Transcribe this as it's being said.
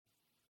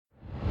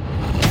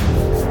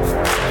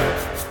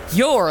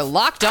Your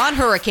Locked On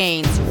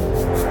Hurricanes,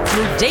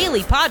 your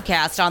daily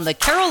podcast on the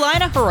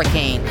Carolina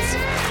Hurricanes.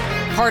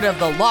 Part of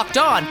the Locked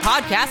On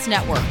Podcast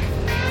Network.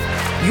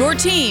 Your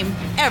team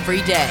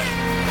every day.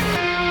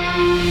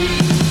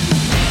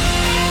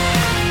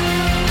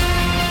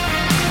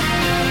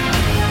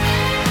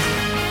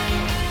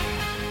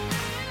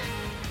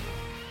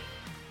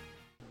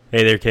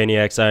 Hey there,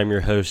 Caniacs. I am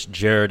your host,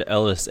 Jared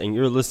Ellis, and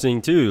you're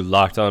listening to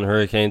Locked On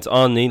Hurricanes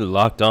on the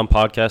Locked On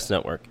Podcast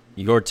Network.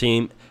 Your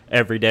team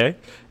every day.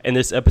 And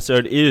this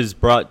episode is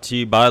brought to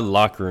you by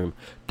Locker Room.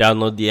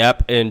 Download the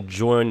app and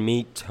join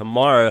me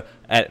tomorrow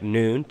at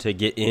noon to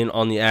get in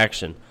on the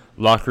action.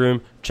 Locker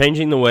Room,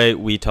 changing the way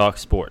we talk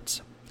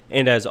sports.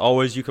 And as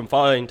always, you can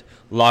find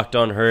Locked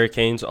On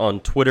Hurricanes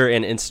on Twitter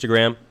and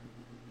Instagram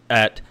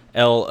at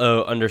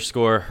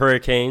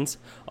LO_Hurricanes,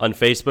 on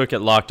Facebook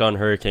at Locked On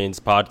Hurricanes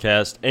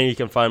Podcast, and you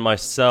can find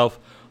myself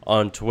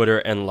on Twitter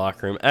and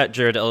Locker Room at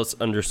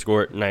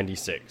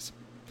JaredEllis_96.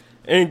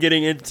 And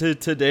getting into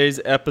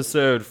today's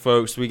episode,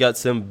 folks, we got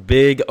some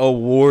big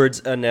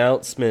awards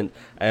announcement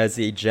as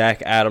the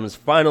Jack Adams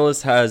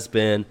finalist has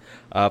been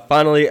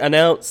finally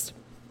announced.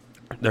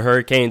 The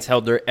Hurricanes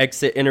held their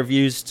exit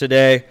interviews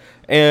today,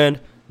 and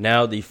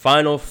now the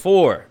Final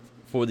Four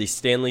for the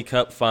Stanley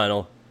Cup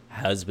Final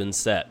has been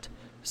set.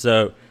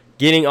 So,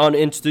 getting on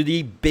into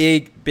the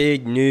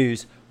big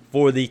news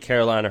for the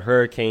Carolina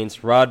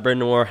Hurricanes, Rod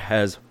Brind'Amour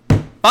has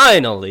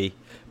finally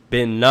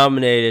been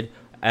nominated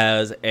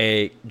as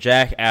a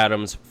Jack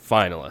Adams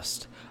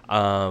finalist.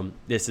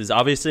 This is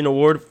obviously an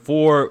award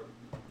for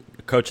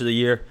Coach of the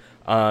Year.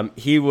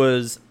 He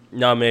was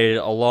nominated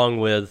along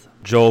with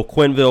Joel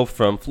Quenneville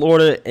from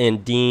Florida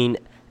and Dean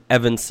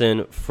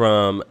Evason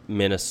from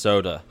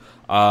Minnesota.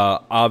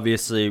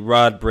 Obviously,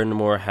 Rod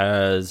Brind'Amour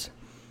has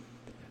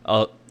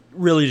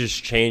really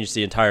just changed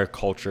the entire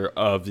culture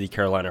of the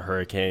Carolina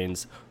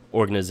Hurricanes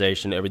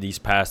organization over these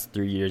past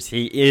 3 years.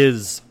 He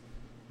is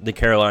the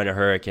Carolina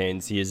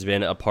Hurricanes. He has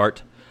been a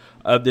part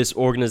of this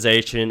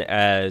organization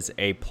as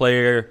a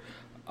player,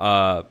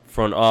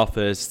 front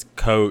office,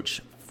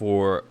 coach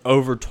for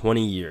over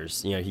 20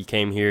 years. You know, he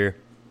came here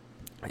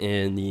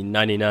in the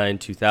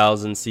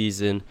 99-2000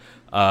 season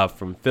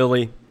from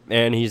Philly,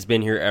 and he's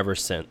been here ever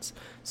since.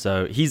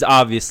 So he's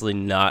obviously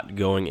not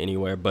going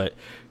anywhere, but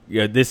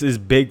this is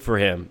big for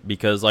him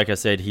because, like I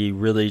said, he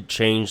really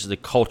changed the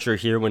culture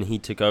here when he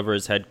took over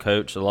as head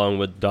coach, along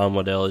with Don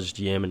Waddell as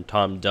GM and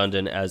Tom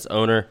Dundon as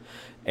owner.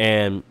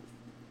 And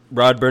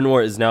Rod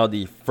Brind'Amour is now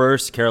the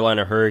first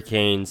Carolina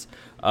Hurricanes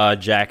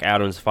Jack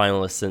Adams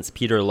finalist since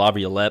Peter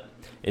Laviolette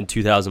in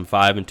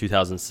 2005 and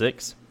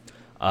 2006.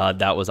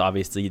 That was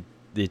obviously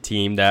the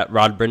team that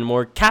Rod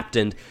Brind'Amour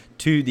captained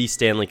to the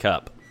Stanley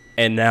Cup.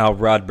 And now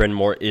Rod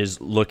Brind'Amour is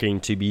looking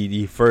to be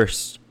the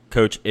first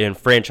coach in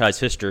franchise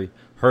history,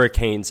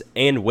 Hurricanes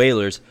and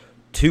Whalers,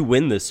 to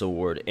win this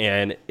award.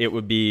 And it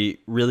would be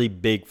really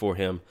big for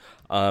him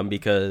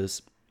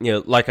because,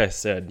 like I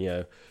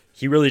said,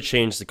 he really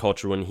changed the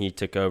culture when he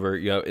took over.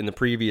 In the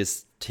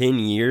previous 10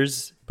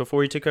 years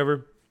before he took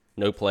over,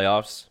 no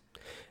playoffs.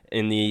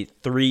 In the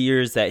 3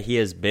 years that he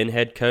has been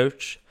head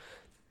coach,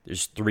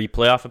 there's 3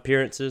 playoff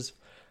appearances,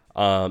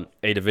 a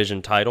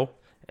division title,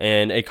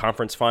 and a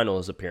conference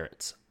finals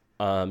appearance.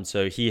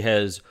 So he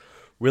has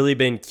really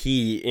been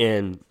key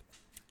in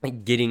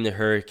getting the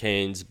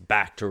Hurricanes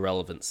back to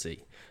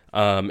relevancy.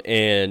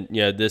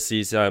 This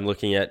season I'm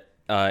looking at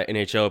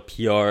NHL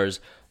PR's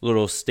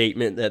little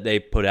statement that they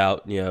put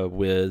out,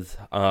 with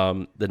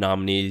the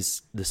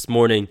nominees this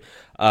morning.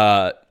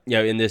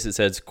 In this it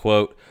says,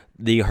 quote,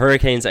 "The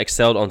Hurricanes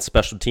excelled on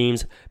special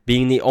teams,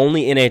 being the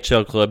only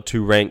NHL club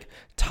to rank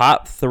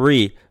top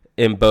 3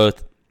 in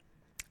both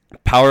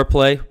power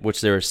play,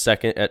 which they were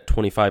second at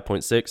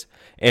 25.6,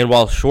 and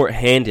while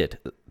shorthanded,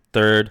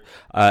 third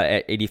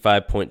at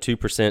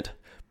 85.2%.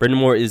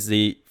 Brind'Amour is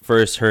the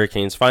first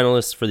Hurricanes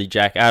finalist for the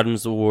Jack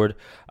Adams Award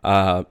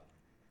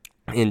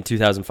in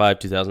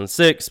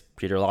 2005-2006.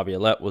 Peter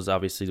Laviolette was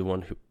obviously the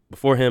one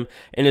before him,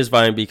 and is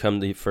vying to become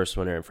the first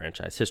winner in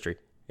franchise history."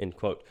 End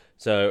quote.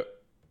 So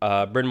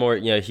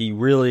Brind'Amour, he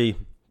really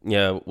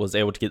was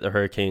able to get the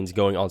Hurricanes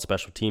going on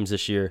special teams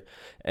this year,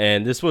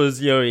 and this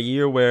was a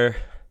year where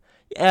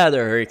the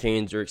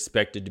Hurricanes are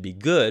expected to be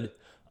good.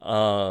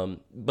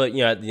 But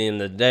at the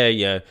end of the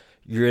day,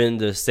 you're in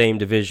the same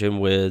division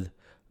with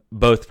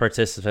both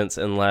participants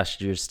in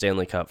last year's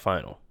Stanley Cup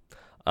final.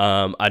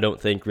 I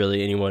don't think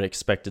really anyone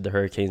expected the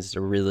Hurricanes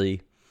to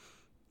really,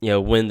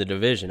 win the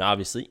division.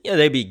 Obviously,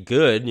 they'd be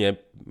good,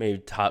 maybe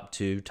top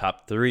 2,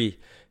 top 3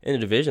 in the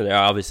division. They're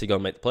obviously going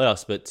to make the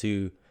playoffs, but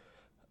to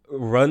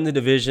run the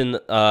division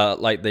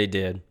like they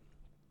did,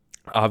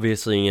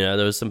 obviously, there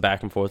was some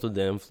back and forth with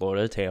them,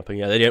 Florida, Tampa.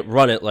 They didn't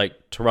run it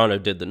like Toronto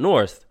did the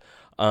North.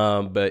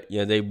 But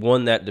they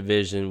won that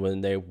division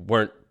when they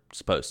weren't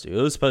supposed to.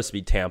 It was supposed to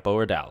be Tampa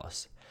or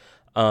Dallas.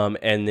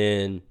 And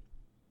then,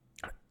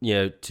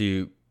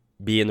 to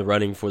be in the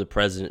running for the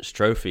President's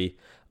Trophy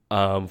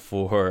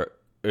for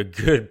a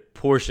good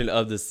portion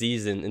of the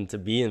season and to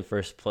be in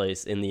first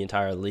place in the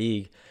entire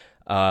league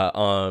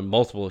on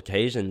multiple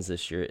occasions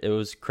this year. It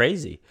was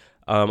crazy.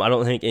 I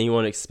don't think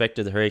anyone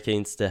expected the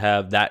Hurricanes to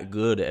have that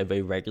good of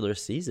a regular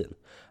season.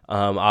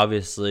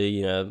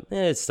 Obviously,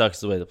 it sucks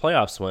the way the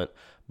playoffs went,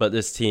 but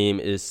this team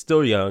is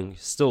still young,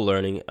 still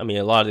learning. I mean,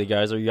 a lot of the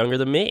guys are younger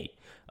than me.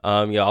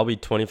 I'll be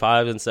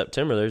 25 in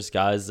September. There's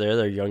guys there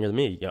that are younger than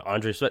me.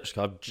 Andrei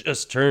Svechnikov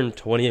just turned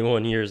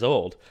 21 years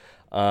old.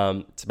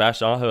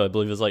 Sebastian Aho, I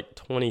believe, is like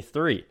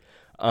 23.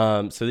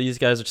 So these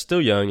guys are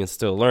still young and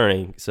still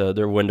learning. So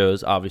their window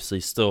is obviously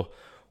still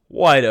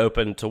wide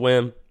open to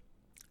win.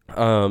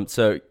 And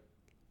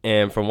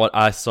from what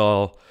I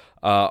saw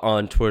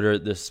on Twitter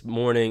this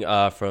morning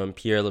from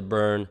Pierre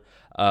LeBrun,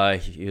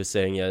 he was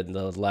saying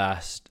the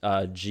last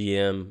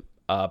GM,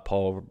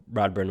 Paul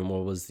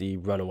Brind'Amour, was the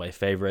runaway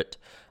favorite,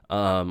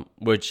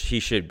 which he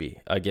should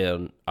be.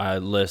 Again, I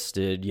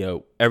listed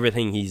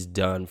everything he's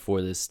done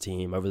for this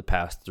team over the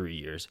past 3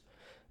 years.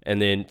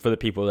 And then for the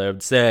people that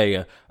would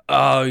say,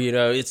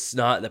 it's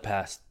not the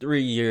past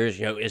 3 years,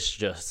 it's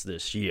just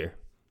this year.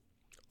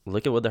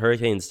 Look at what the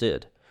Hurricanes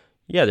did.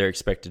 Yeah, they're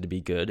expected to be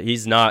good.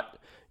 He's not,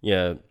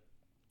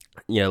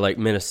 like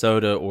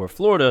Minnesota or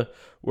Florida,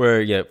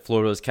 where,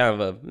 Florida was kind of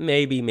a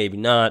maybe, maybe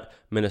not.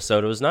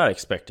 Minnesota was not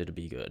expected to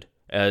be good.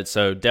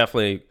 So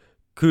definitely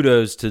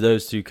kudos to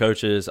those two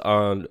coaches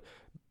on,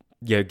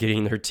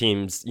 getting their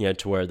teams,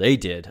 to where they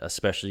did,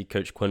 especially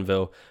Coach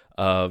Quenneville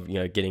of,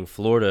 getting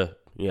Florida,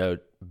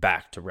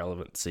 back to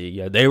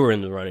relevancy. They were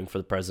in the running for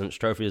the President's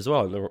Trophy as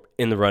well, and they were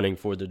in the running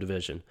for the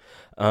division.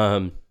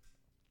 And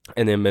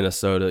then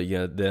Minnesota,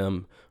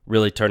 them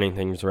really turning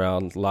things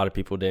around. A lot of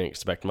people didn't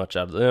expect much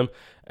out of them,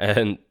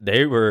 and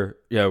they were,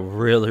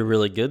 really,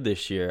 really good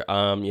this year.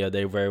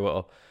 They very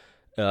well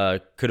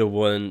could have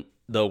won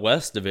the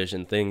West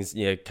Division. Things,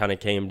 kind of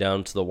came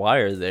down to the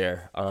wire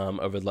there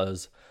over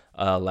those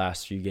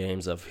last few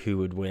games of who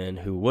would win,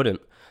 who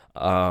wouldn't.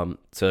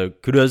 So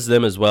kudos to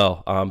them as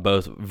well.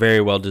 Both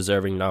very well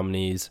deserving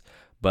nominees.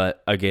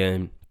 But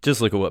again, just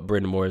look at what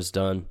Brind'Amour has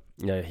done.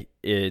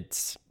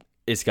 It's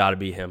got to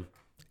be him.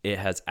 It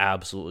has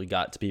absolutely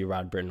got to be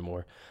Rod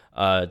Brind'Amour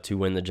to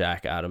win the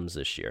Jack Adams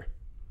this year.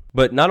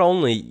 But not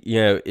only,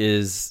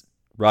 is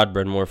Rod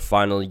Brind'Amour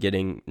finally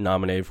getting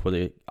nominated for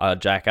the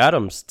Jack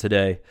Adams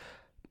today,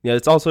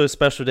 it's also a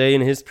special day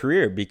in his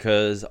career,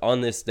 because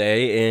on this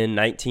day in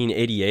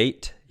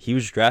 1988, he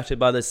was drafted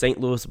by the St.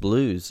 Louis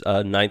Blues,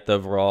 9th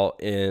overall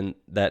in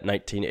that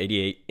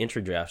 1988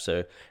 entry draft.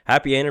 So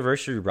happy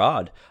anniversary,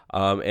 Rod.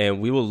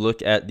 And we will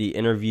look at the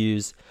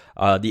interviews,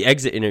 the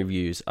exit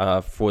interviews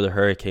for the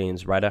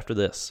Hurricanes right after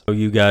this. So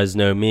you guys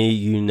know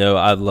me.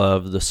 I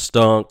love the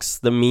stonks,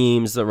 the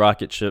memes, the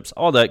rocket ships,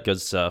 all that good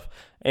stuff.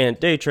 And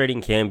day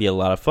trading can be a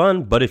lot of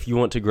fun, but if you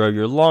want to grow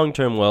your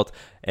long-term wealth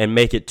and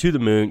make it to the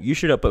moon, you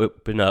should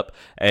open up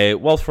a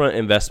Wealthfront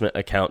investment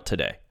account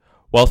today.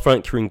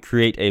 Wealthfront can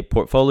create a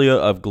portfolio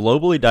of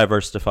globally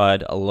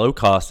diversified,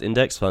 low-cost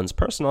index funds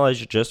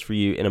personalized just for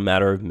you in a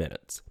matter of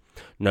minutes.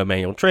 No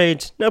manual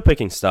trades, no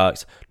picking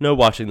stocks, no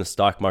watching the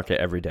stock market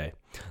every day.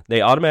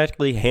 They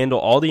automatically handle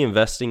all the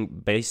investing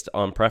based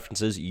on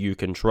preferences you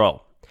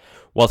control.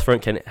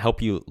 Wealthfront can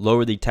help you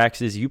lower the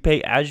taxes you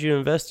pay as you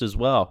invest as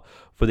well.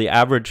 For the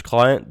average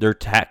client, their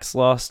tax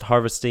loss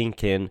harvesting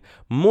can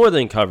more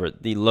than cover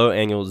the low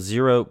annual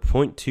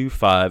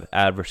 0.25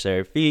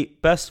 adversary fee.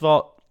 Best of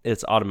all,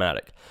 it's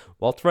automatic.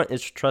 Wealthfront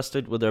is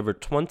trusted with over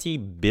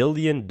 $20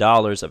 billion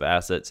of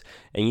assets,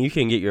 and you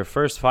can get your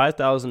first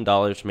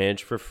 $5,000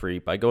 managed for free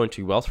by going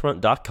to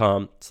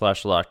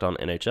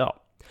wealthfront.com/lockedonnhl.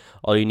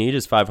 All you need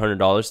is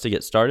 $500 to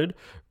get started.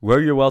 Grow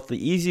your wealth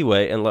the easy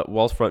way and let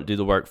Wealthfront do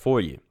the work for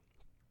you.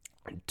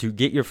 To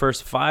get your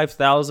first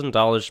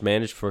 $5,000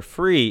 managed for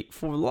free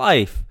for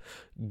life,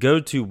 go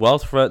to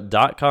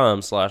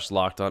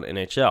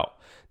wealthfront.com/lockedonnhl.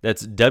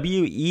 That's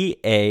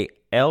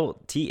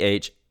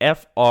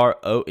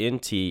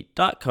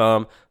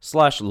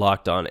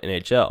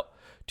wealthfront.com/lockedonnhl.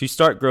 To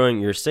start growing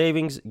your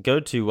savings,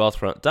 go to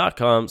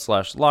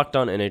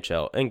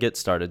wealthfront.com/lockedonnhl and get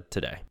started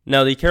today.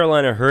 Now, the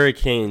Carolina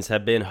Hurricanes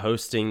have been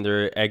hosting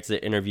their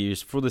exit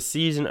interviews for the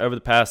season over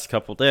the past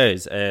couple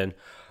days, and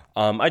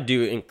I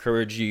do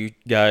encourage you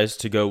guys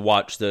to go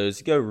watch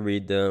those, go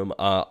read them,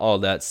 all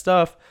that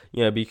stuff,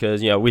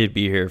 because, we'd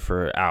be here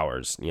for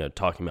hours,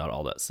 talking about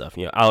all that stuff.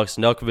 Alex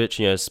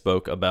Nedeljkovic,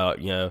 spoke about,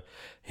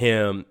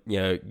 him,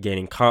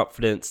 gaining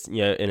confidence,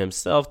 in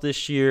himself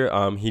this year.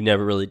 He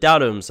never really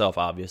doubted himself,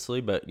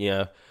 obviously, but,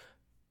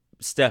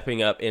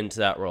 stepping up into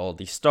that role,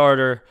 the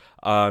starter,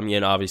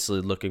 and obviously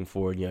looking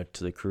forward,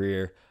 to the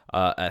career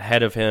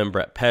ahead of him.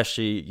 Brett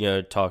Pesce,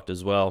 talked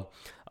as well.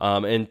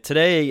 And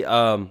today,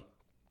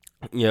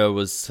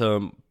 was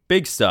some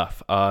big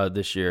stuff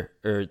this year,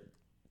 or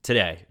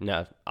today,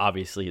 not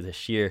obviously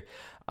this year.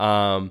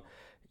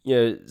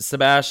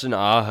 Sebastian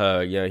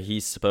Aho, he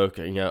spoke,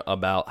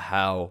 about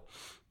how,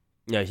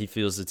 he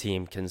feels the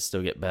team can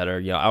still get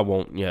better. I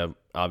won't,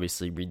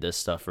 obviously read this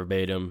stuff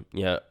verbatim.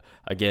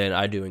 Again,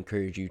 I do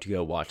encourage you to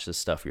go watch this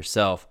stuff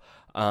yourself.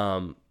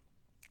 And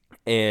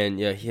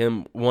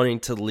him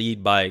wanting to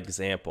lead by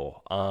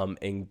example,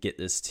 and get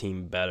this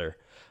team better.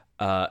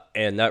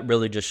 And that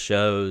really just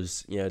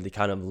shows, the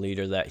kind of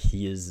leader that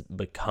he is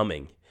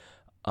becoming.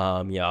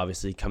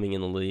 Obviously coming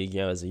in the league,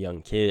 as a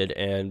young kid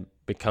and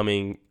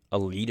becoming a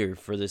leader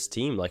for this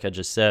team, like I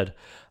just said.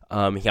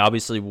 He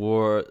obviously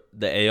wore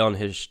the A on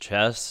his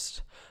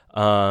chest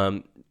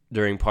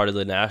during part of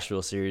the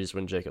Nashville series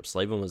when Jacob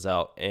Slavin was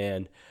out.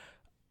 And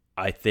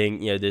I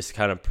think, this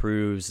kind of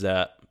proves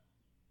that,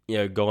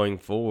 going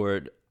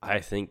forward, I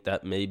think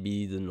that may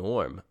be the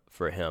norm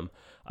for him.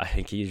 I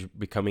think he's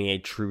becoming a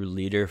true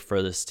leader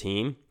for this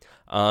team.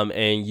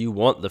 And you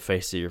want the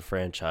face of your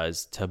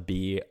franchise to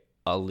be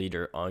a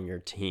leader on your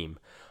team.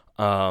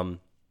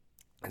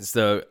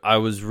 So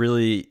I'm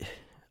really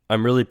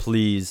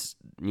pleased,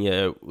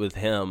 with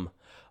him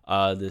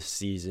this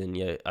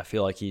season. I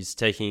feel like he's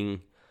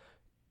taking,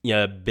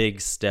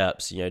 big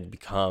steps, to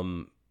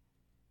become,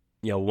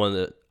 one of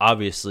the,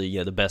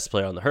 obviously, the best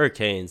player on the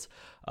Hurricanes,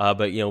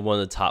 but, one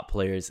of the top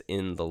players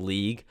in the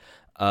league.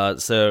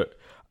 So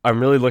I'm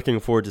really looking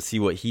forward to see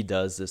what he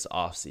does this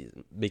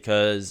offseason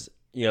because,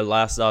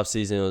 last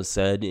offseason it was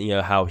said,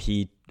 how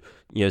he,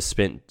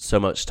 spent so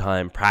much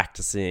time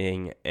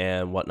practicing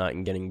and whatnot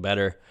and getting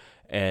better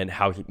and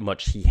how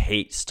much he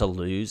hates to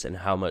lose and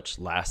how much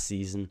last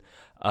season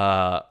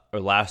or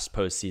last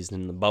postseason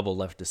in the bubble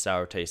left a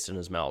sour taste in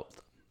his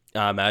mouth.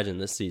 I imagine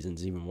this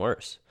season's even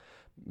worse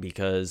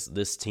because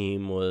this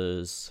team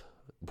was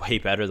way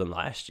better than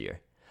last year.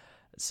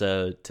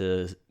 So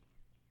to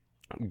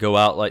go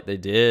out like they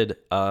did,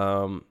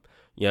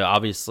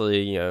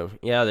 obviously,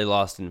 they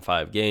lost in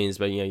 5 games,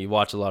 but, you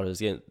watch a lot of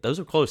those games. Those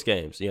are close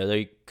games.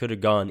 They could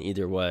have gone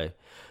either way.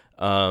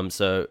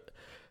 So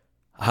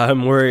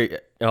I'm worried.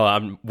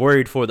 I'm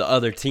worried for the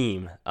other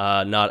team,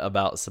 not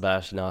about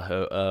Sebastian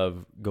Aho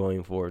of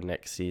going forward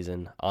next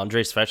season.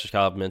 Andrei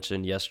Svechnikov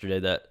mentioned yesterday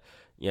that,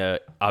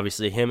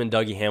 obviously him and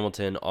Dougie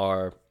Hamilton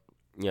are,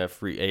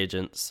 free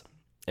agents.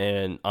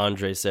 And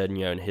Andrei said,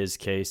 in his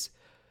case,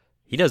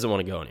 he doesn't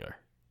want to go anywhere.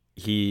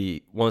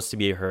 He wants to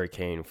be a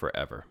Hurricane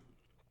forever.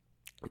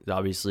 He's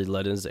obviously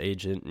let his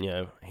agent,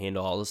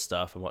 handle all the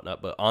stuff and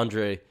whatnot. But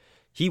Andrei,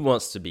 he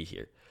wants to be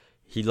here.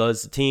 He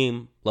loves the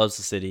team, loves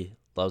the city,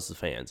 loves the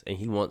fans, and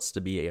he wants to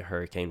be a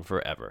Hurricane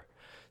forever.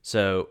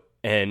 So,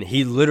 and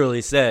he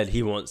literally said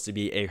he wants to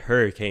be a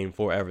Hurricane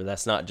forever.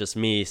 That's not just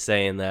me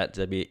saying that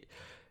to be,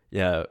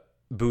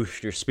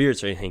 boost your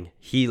spirits or anything.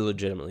 He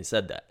legitimately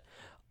said that.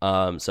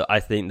 So I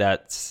think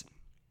that's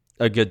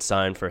a good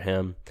sign for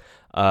him.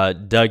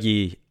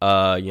 Dougie,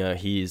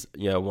 he's,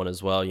 one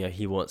as well.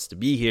 He wants to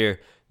be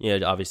here.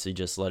 Obviously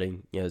just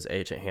letting, his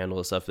agent handle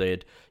the stuff. They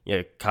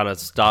had, kind of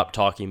stopped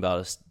talking about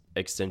an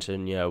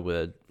extension,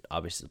 with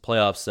obviously the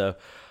playoffs. So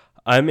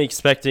I'm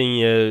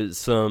expecting,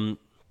 some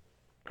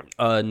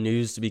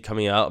news to be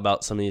coming out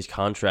about some of these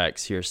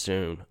contracts here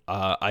soon.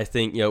 I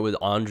think, with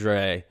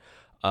Andrei,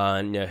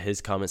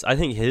 his comments, I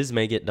think his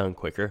may get done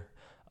quicker.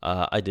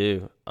 I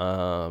do,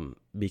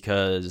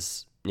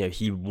 because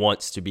he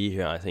wants to be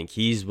here. I think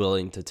he's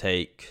willing to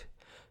take,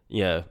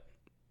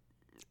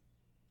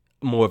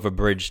 more of a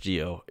bridge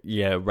deal,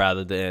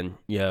 rather than,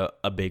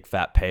 a big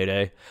fat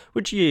payday,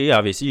 which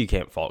obviously you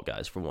can't fault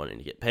guys for wanting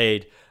to get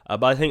paid.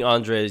 But I think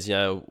Andrei's,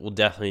 will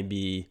definitely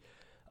be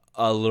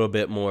a little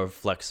bit more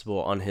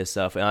flexible on his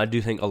stuff. And I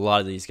do think a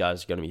lot of these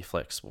guys are going to be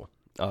flexible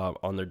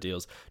on their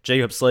deals.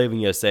 Jacob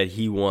Slavin, said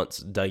he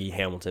wants Dougie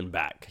Hamilton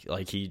back.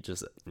 Like he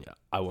just,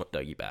 I want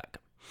Dougie back.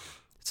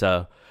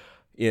 So,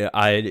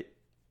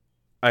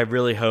 I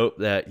really hope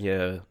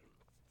that,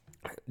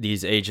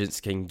 these agents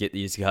can get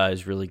these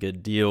guys really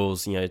good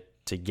deals,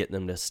 to get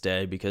them to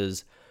stay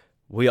because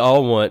we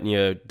all want,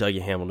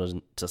 Dougie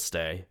Hamilton to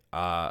stay.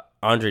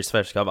 Andrei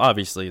Svechnikov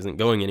obviously isn't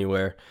going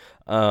anywhere.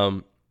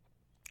 And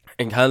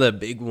kind of the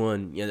big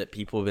one, that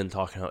people have been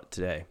talking about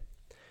today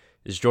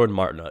is Jordan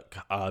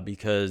Martinook,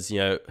 because,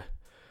 his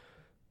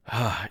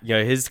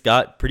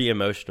got pretty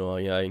emotional.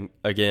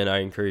 Again,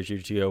 I encourage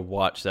you to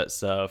watch that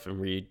stuff and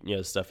read,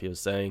 stuff he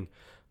was saying.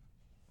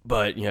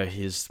 But,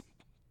 he's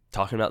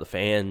talking about the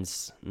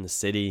fans and the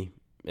city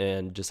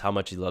and just how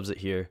much he loves it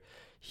here.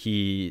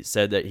 He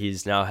said that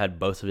he's now had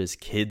both of his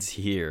kids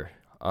here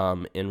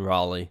in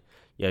Raleigh.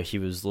 He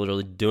was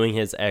literally doing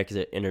his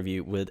exit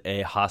interview with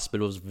a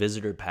hospital's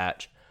visitor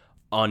patch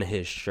on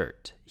his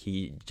shirt.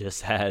 He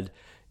just had,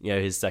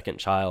 his second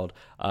child.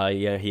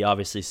 He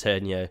obviously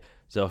said,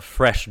 it's a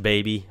fresh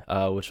baby,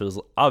 which was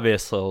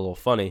obviously a little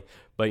funny,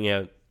 but,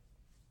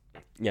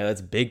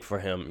 that's big for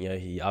him.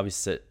 He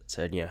obviously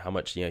said, how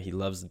much, he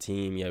loves the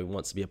team. He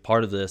wants to be a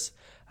part of this,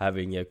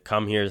 having,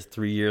 come here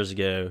 3 years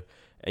ago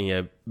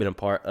and, been a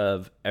part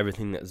of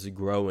everything that's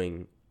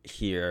growing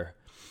here.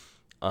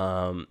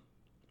 And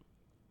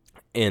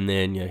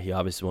then, he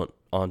obviously went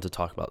on to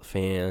talk about the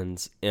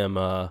fans,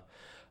 Emma,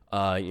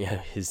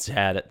 his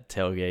dad at the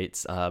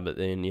tailgates. But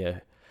then,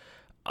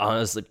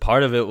 honestly,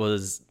 part of it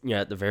was,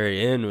 at the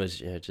very end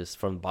was, just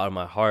from the bottom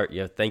of my heart,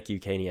 thank you,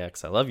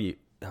 Kaniacs. I love you.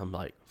 I'm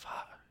like,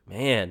 fuck.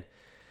 Man,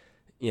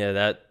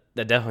 that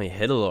definitely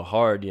hit a little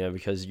hard,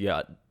 because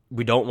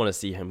we don't want to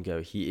see him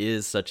go. He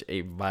is such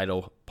a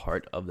vital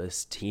part of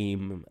this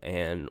team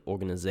and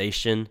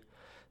organization.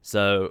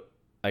 So,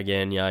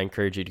 again, I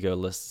encourage you to go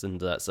listen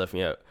to that stuff.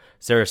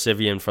 Sarah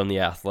Sivian from The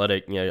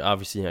Athletic,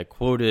 obviously,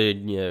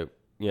 quoted,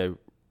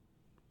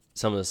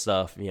 some of the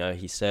stuff,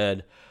 he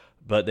said,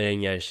 but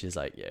then, she's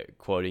like,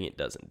 quoting it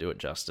doesn't do it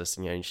justice.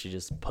 And she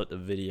just put the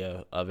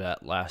video of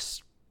that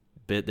last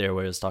bit there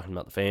where it was talking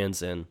about the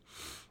fans, and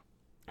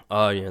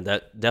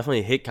that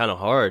definitely hit kind of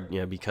hard,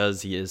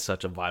 because he is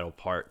such a vital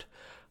part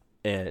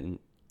and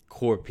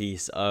core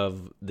piece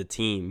of the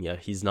team.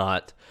 He's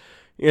not,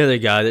 the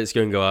guy that's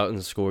going to go out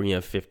and score,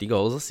 50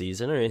 goals a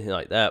season or anything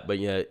like that, but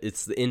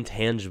it's the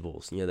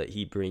intangibles, that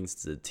he brings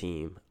to the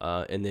team,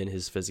 and then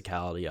his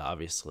physicality,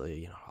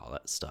 obviously, all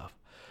that stuff.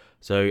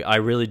 So I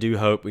really do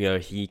hope,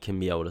 he can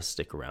be able to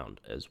stick around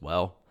as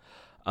well.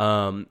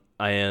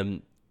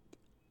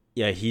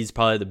 He's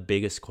probably the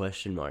biggest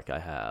question mark I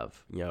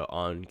have,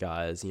 on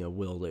guys,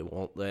 will they,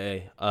 won't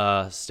they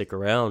stick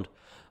around,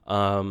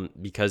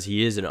 because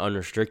he is an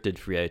unrestricted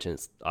free agent.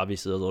 It's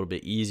obviously a little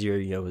bit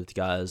easier, with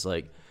guys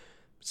like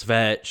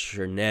Svetch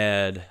or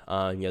Ned,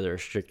 they're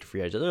restricted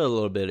free agents. They're a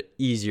little bit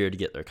easier to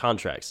get their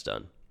contracts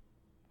done.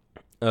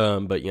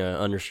 But,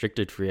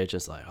 unrestricted free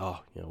agents, like,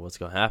 what's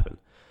going to happen?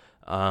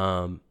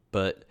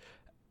 But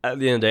at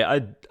the end of the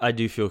day, I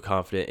do feel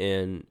confident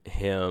in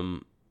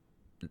him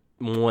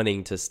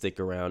wanting to stick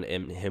around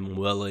and him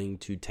willing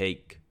to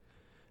take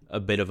a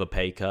bit of a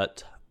pay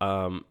cut,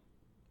 to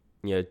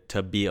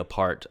be a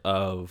part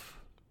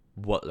of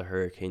what the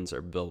Hurricanes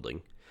are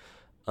building.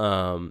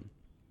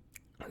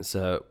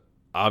 So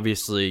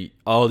obviously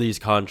all these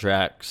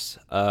contracts,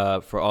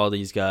 for all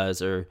these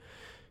guys are,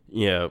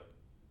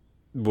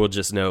 we'll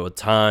just know with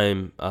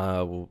time,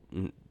 we'll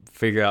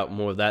figure out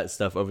more of that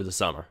stuff over the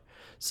summer.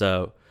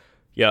 So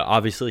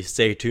obviously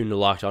stay tuned to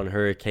Locked On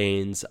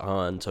Hurricanes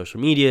on social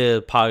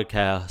media,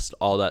 podcast,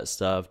 all that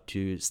stuff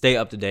to stay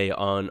up to date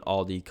on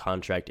all the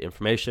contract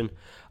information.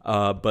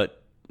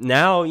 But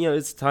now,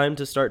 it's time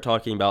to start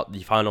talking about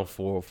the Final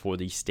Four for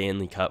the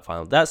Stanley Cup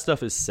Final. That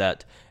stuff is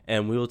set,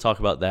 and we will talk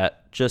about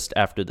that just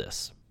after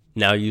this.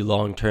 Now, you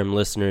long-term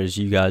listeners,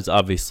 you guys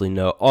obviously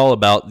know all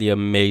about the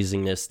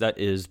amazingness that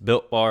is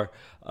Built Bar.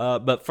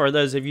 But for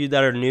those of you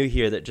that are new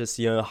here that just,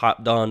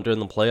 hopped on during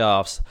the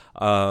playoffs,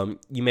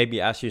 you may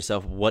be asking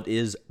yourself, what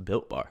is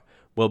Built Bar?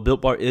 Well,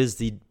 Built Bar is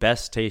the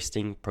best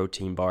tasting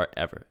protein bar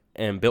ever.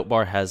 And Built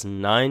Bar has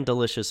 9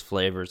 delicious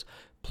flavors,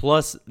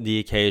 plus the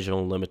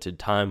occasional limited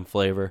time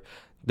flavor.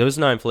 Those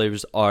 9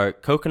 flavors are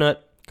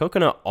coconut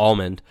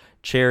almond,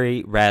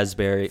 cherry,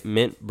 raspberry,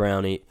 mint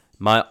brownie,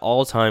 my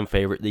all-time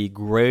favorite, the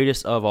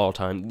greatest of all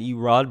time, the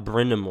Rod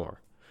Brindamore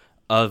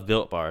of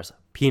Built Bars,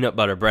 peanut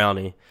butter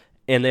brownie,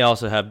 and they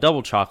also have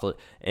double chocolate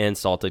and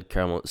salted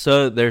caramel.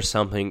 So there's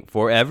something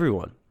for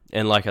everyone.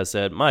 And like I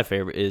said, my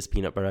favorite is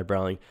peanut butter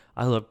brownie.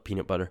 I love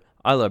peanut butter.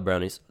 I love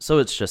brownies. So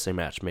it's just a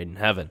match made in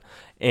heaven.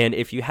 And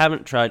if you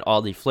haven't tried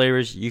all the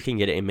flavors, you can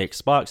get a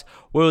mixed box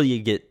where you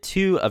get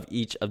 2 of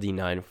each of the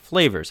 9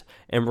 flavors.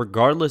 And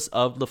regardless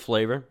of the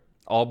flavor,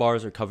 all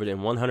bars are covered in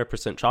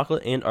 100%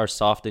 chocolate and are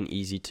soft and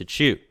easy to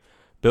chew.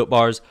 Built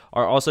Bars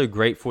are also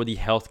great for the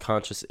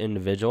health-conscious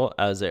individual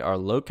as they are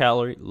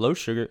low-calorie,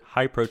 low-sugar,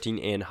 high-protein,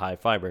 and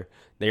high-fiber.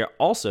 They are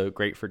also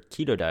great for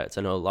keto diets.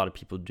 I know a lot of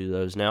people do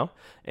those now.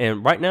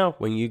 And right now,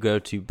 when you go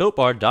to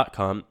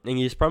BuiltBar.com and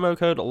use promo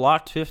code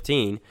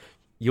LOCKED15,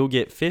 you'll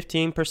get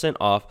 15%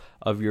 off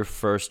of your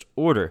first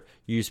order.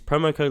 Use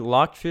promo code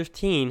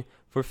LOCKED15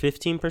 for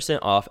 15%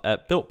 off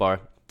at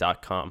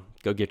BuiltBar.com.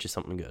 Go get you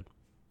something good.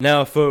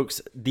 Now,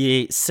 folks,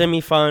 the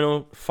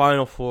semifinal,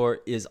 Final Four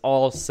is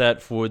all set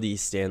for the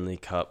Stanley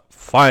Cup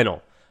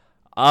Final.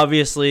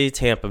 Obviously,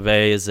 Tampa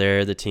Bay is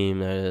there, the team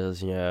that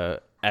is,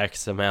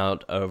 X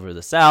amount over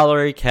the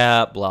salary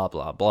cap, blah,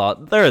 blah, blah.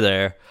 They're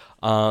there.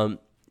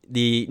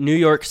 The New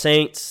York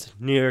Saints,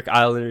 New York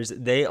Islanders,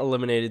 they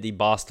eliminated the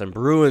Boston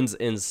Bruins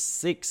in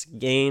 6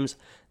 games.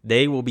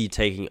 They will be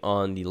taking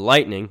on the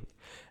Lightning.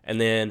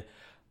 And then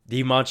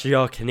the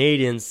Montreal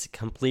Canadiens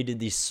completed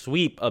the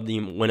sweep of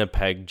the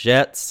Winnipeg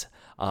Jets.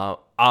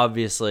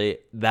 Obviously,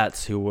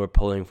 that's who we're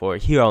pulling for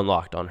here on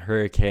Locked On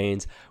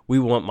Hurricanes. We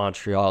want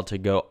Montreal to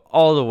go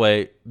all the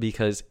way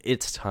because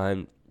it's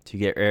time to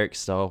get Eric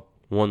Staal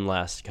one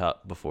last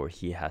cup before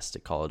he has to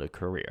call it a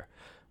career.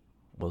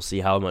 We'll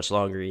see how much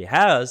longer he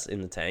has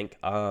in the tank.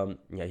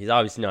 He's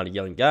obviously not a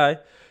young guy,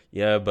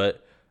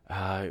 but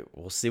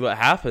we'll see what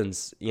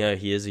happens.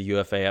 He is a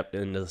UFA up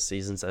into the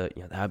season, so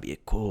that'd be a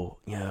cool,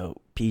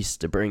 piece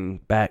to bring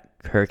back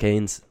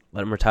Hurricanes.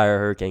 Let him retire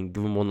Hurricane.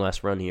 Give him one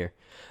last run here.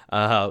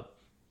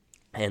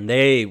 And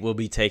they will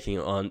be taking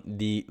on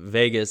the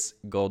Vegas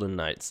Golden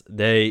Knights.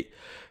 They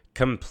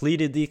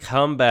completed the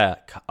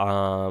comeback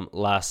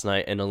last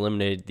night and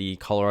eliminated the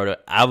Colorado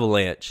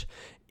Avalanche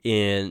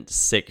in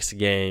 6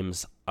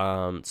 games.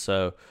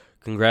 So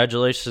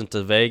congratulations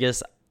to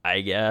Vegas,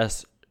 I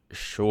guess.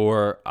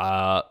 Sure.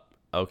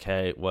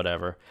 Okay,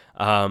 whatever.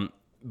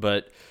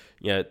 But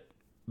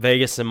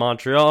Vegas and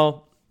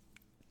Montreal,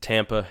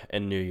 Tampa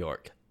and New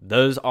York.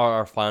 Those are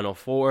our Final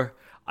Four.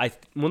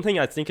 One thing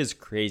I think is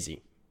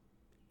crazy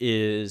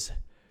is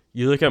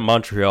you look at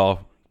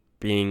Montreal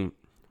being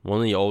one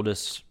of the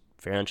oldest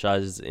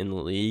franchises in the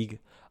league.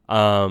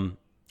 And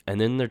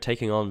then they're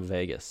taking on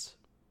Vegas,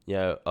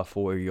 a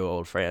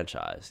 4-year-old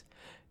franchise.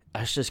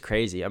 That's just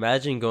crazy.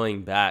 Imagine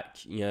going back,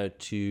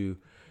 to,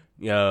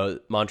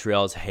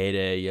 Montreal's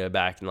heyday,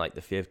 back in like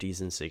the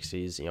 50s and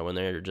 60s, when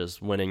they're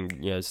just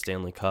winning,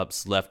 Stanley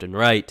Cups left and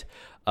right,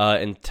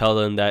 and tell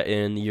them that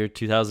in the year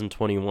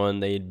 2021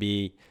 they'd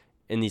be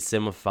in the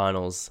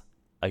semifinals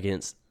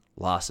against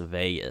Las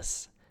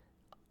Vegas.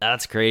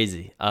 That's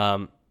crazy.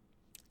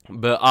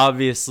 But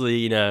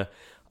obviously,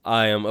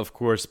 I am, of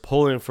course,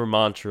 pulling for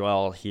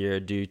Montreal here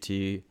due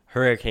to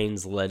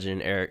Hurricanes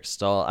legend Eric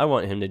Staal. I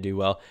want him to do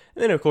well.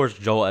 And then, of course,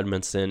 Joel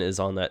Edmondson is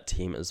on that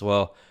team as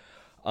well.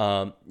 You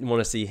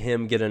want to see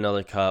him get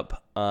another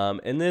cup.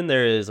 And then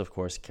there is, of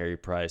course, Carey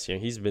Price.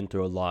 He's been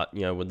through a lot,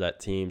 with that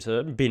team. So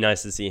it'd be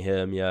nice to see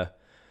him,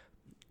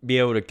 be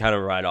able to kind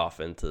of ride off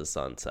into the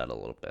sunset a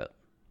little bit.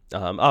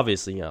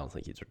 Obviously, I don't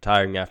think he's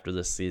retiring after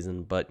this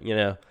season. But,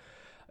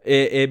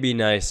 it'd be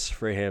nice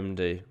for him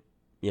to,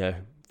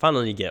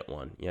 finally get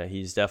one.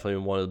 He's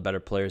definitely one of the better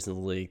players in the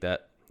league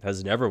that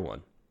has never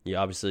won. You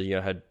obviously,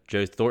 had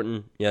Joe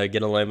Thornton, get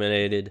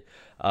eliminated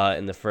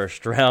in the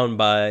first round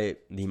by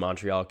the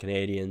Montreal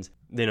Canadiens.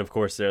 Then, of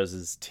course, there's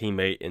his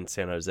teammate in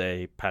San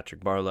Jose,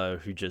 Patrick Barlow,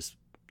 who just,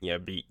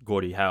 beat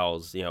Gordie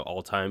Howe's,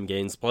 all-time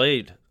games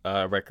played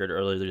record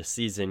earlier this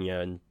season,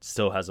 and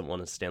still hasn't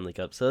won a Stanley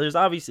Cup. So there's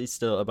obviously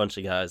still a bunch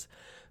of guys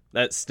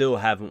that still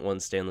haven't won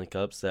Stanley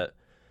Cups that,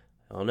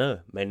 I don't know,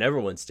 may never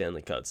win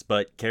Stanley Cups.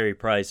 But Carey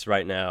Price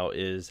right now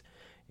is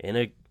in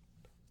a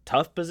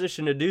tough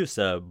position to do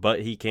so,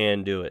 but he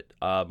can do it.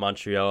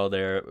 Montreal,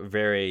 they're a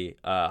very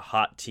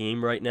hot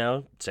team right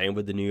now. Same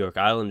with the New York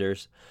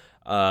Islanders.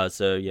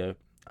 So,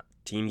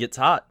 team gets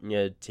hot.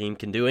 Team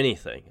can do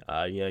anything.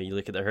 You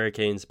look at the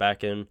Hurricanes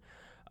back in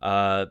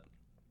the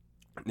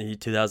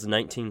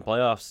 2019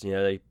 playoffs.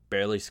 They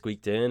barely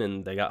squeaked in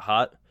and they got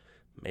hot,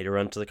 made a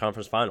run to the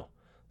conference final.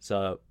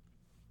 So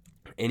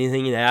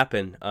anything can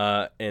happen,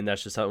 and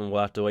that's just something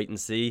we'll have to wait and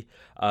see.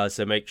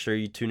 So make sure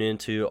you tune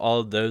into all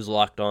of those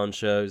Locked On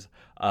shows,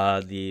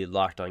 the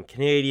Locked On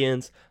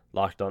Canadiens,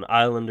 Locked On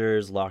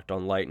Islanders, Locked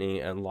On Lightning,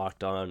 and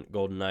Locked On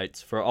Golden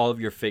Knights for all of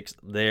your fix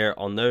there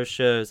on those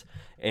shows.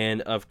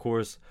 And, of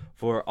course,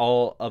 for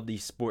all of the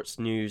sports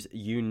news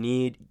you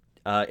need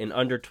in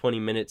under 20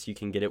 minutes, you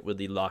can get it with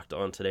the Locked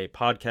On Today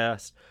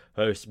podcast.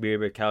 Host Beer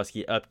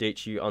Bukowski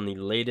updates you on the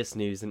latest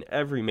news in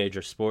every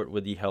major sport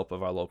with the help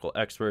of our local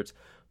experts.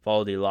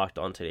 Follow the Locked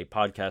On Today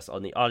podcast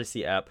on the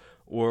Odyssey app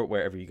or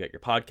wherever you get your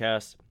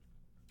podcasts.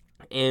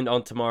 And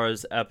on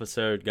tomorrow's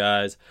episode,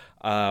 guys,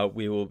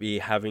 we will be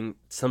having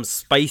some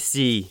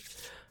spicy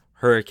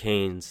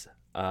Hurricanes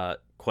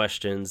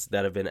questions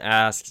that have been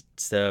asked.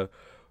 So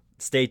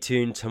stay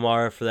tuned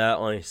tomorrow for that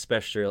on a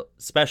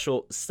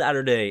special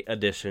Saturday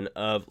edition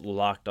of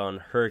Locked On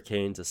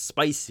Hurricanes, a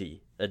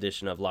spicy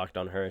edition of Locked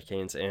On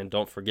Hurricanes. And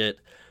don't forget,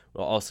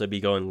 we'll also be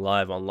going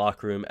live on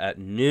Locker Room at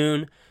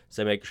noon.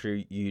 So make sure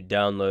you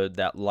download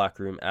that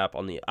Locker Room app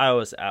on the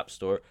iOS App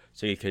Store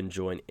so you can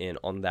join in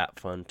on that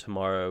fun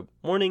tomorrow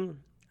morning,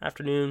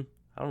 afternoon.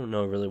 I don't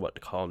know really what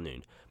to call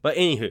noon. But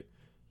anywho,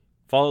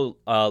 follow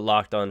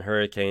Locked On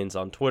Hurricanes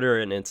on Twitter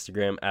and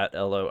Instagram at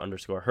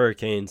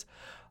LO_Hurricanes,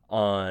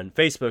 on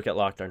Facebook at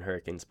Locked On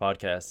Hurricanes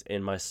Podcast,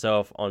 and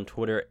myself on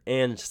Twitter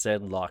and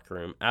said Locker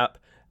Room app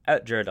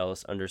at Jared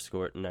Ellis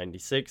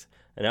 _96.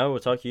 And I will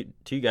talk to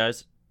you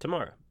guys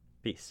tomorrow.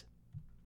 Peace.